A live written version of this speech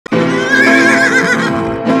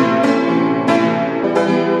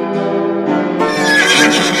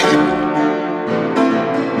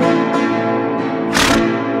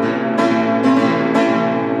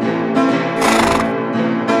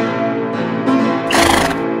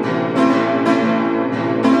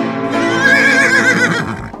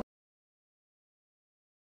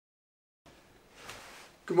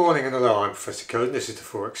Good morning and hello, I'm Professor Code and this is the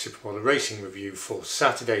Forex Supermodel Racing Review for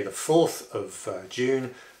Saturday the 4th of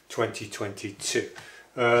June 2022.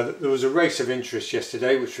 There was a race of interest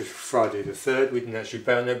yesterday, which was Friday the 3rd. We didn't actually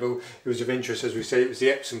bet on it, but it was of interest, as we say. It was the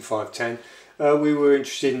Epsom 510. We were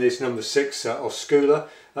interested in this number 6, Oscula.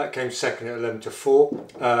 That came second at 11 to 4,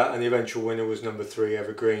 and the eventual winner was number 3,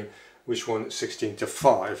 Evergreen, which won at 16 to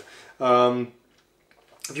 5.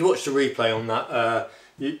 If you watch the replay on that,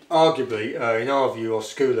 arguably, in our view,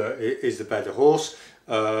 Oscula is the better horse,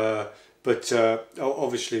 but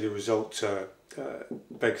obviously the result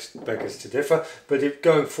beggars to differ. But if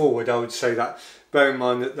going forward, I would say that, bear in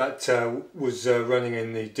mind that was running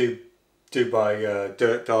in the Dubai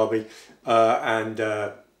Dirt Derby, and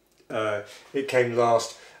it came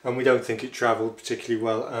last, and we don't think it travelled particularly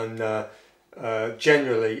well, and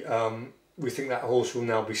generally we think that horse will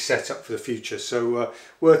now be set up for the future, so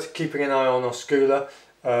worth keeping an eye on Oscula.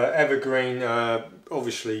 Evergreen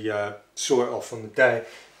obviously saw it off on the day,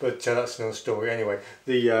 but that's another story. Anyway,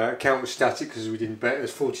 the account was static because we didn't bet. It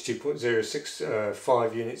was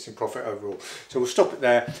 42.065 units in profit overall. So we'll stop it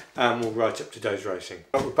there and we'll write up today's racing.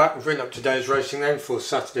 We're back. We've written up today's racing then for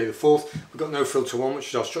Saturday the 4th. We've got no filter 1, which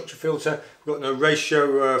is our structure filter. We've got no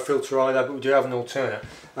ratio filter either, but we do have an alternate.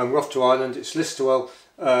 And we're off to Ireland. It's Listowel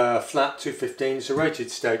flat 215. It's a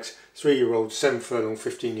rated stakes. 3-year-old, 7 furlong,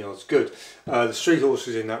 15 yards good. There's 3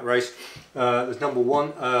 horses in that race. There's number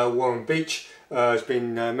 1, Warren Beach. Has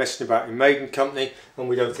been messing about in maiden company, and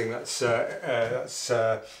we don't think that's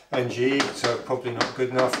NGE, so probably not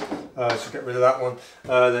good enough. So get rid of that one.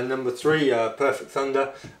 Then number 3, Perfect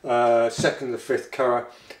Thunder. Second, the 5th, Curragh,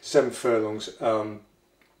 7 furlongs.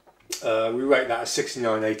 We rate that at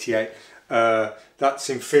 69.88. That's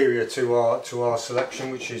inferior to our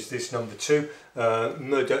selection, which is this number 2,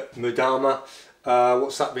 Mudama.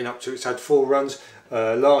 What's that been up to? It's had 4 runs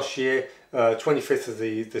last year. 25th of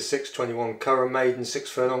the 6th, 21 Curragh maiden, 6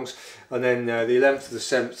 furlongs, and then the 11th of the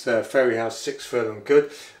 7th Ferry House, 6 furlong good.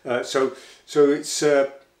 So its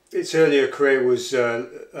earlier career was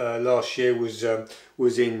last year was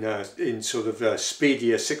in sort of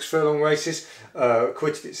speedier 6 furlong races.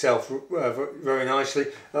 Acquitted itself very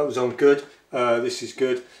nicely. That was on good. This is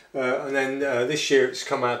good, and then this year it's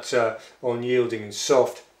come out on yielding and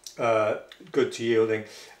soft. Good to yielding.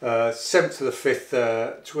 7th to the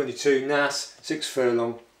 5th, 22 Nas, 6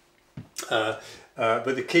 furlong. But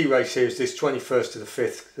the key race here is this 21st to the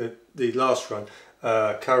 5th, the last run.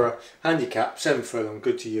 Curragh, handicap, 7 furlong,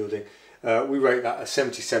 good to yielding. We rate that at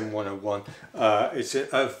 77.101. It's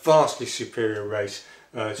a vastly superior race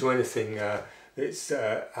to anything it's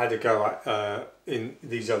had a go at in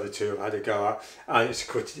these other 2 have had a go at, and it's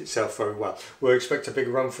acquitted itself very well. We'll expect a big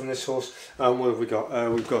run from this horse. What have we got?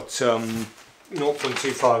 We've got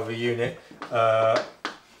 0.25 of a unit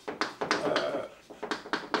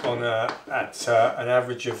on at an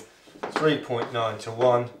average of 3.9 to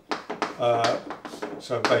 1.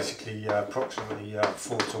 So basically approximately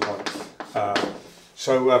 4 to 1.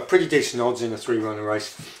 So pretty decent odds in a 3-runner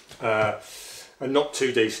race. And not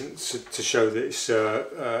too decent to show that it's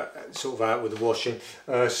sort of out with the washing.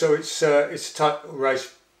 So it's a tight race.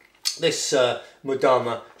 This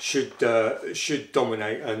Mudama should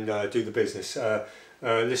dominate and do the business.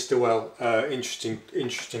 Listowel,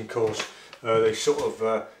 interesting course. They sort of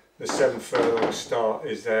the 7 furlong start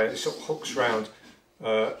is there. It sort of hooks round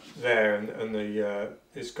there, and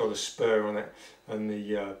it's got a spur on it, and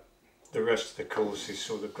the rest of the course is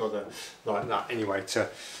sort of got a like that anyway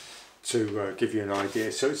to give you an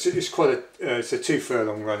idea. So it's quite it's a 2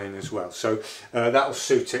 furlong run in as well, so that'll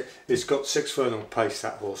suit it. It's got 6 furlong pace,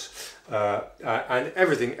 that horse, and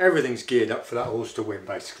everything's geared up for that horse to win,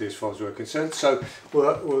 basically, as far as we're concerned. So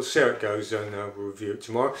we'll see how it goes, and we'll review it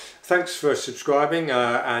tomorrow. Thanks for subscribing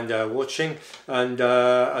and watching, and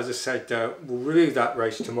as I said, we'll review that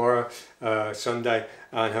race tomorrow, Sunday,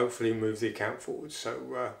 and hopefully move the account forward.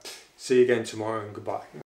 So see you again tomorrow, and goodbye.